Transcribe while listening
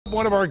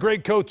One of our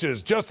great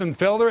coaches, Justin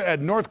Felder at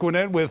North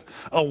Gwinnett, with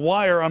a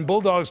wire on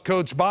Bulldogs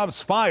coach Bob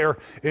Spire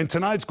in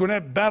tonight's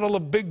Gwinnett Battle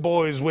of Big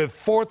Boys with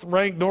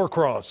 4th-ranked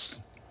Norcross.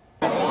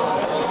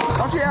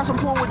 Don't you have some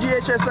pull with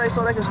GHSA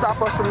so they can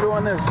stop us from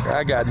doing this?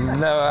 I got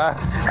no, I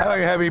don't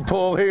have any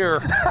pull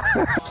here.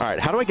 All right,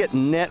 how do I get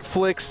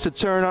Netflix to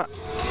turn on?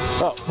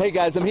 Oh, hey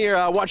guys, I'm here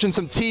watching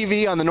some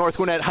TV on the North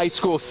Gwinnett High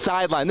School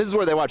sideline. This is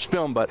where they watch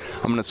film, but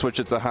I'm going to switch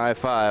it to High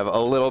Five a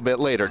little bit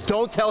later.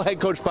 Don't tell head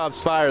coach Bob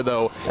Spire,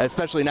 though,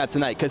 especially not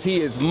tonight, because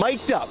he is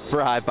mic'd up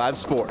for High Five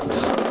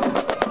Sports.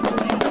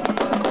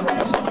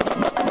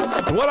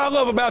 What I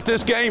love about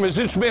this game is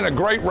it's been a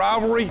great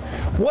rivalry.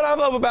 What I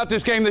love about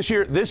this game this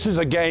year, this is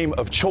a game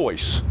of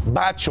choice,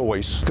 by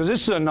choice, because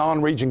this is a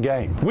non-region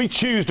game. We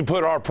choose to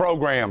put our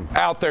program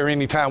out there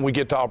anytime we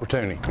get the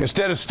opportunity.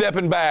 Instead of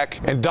stepping back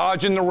and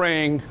dodging the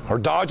ring or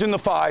dodging the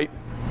fight,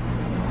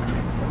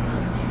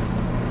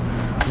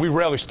 we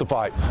relish the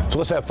fight. So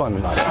let's have fun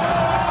tonight.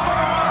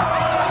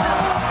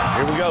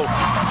 Here we go.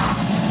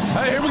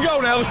 Hey, here we go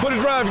now. Let's put a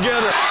drive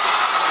together.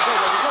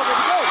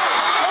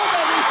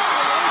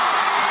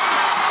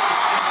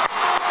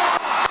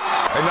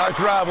 Hey, nice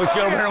drive. Let's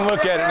get over here and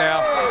look at it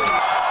now.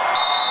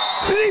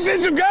 The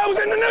defensive guy was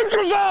in the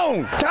neutral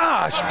zone.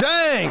 Gosh,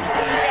 dang.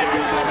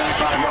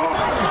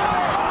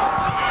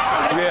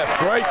 Yes,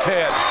 great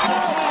catch.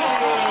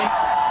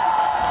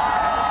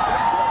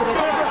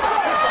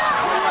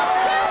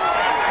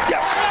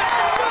 Yes.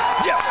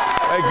 Yes.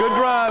 Hey, good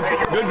drive.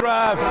 Good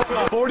drive.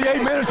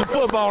 48 minutes of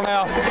football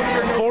now.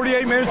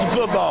 48 minutes of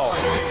football.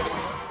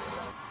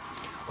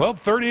 Well,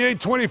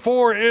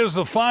 38-24 is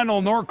the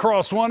final.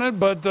 Norcross won it,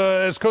 but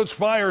as Coach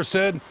Spire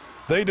said,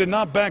 they did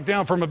not back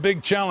down from a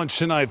big challenge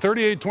tonight.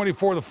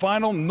 38-24 the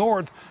final.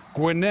 North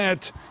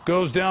Gwinnett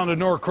goes down to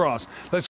Norcross. Let's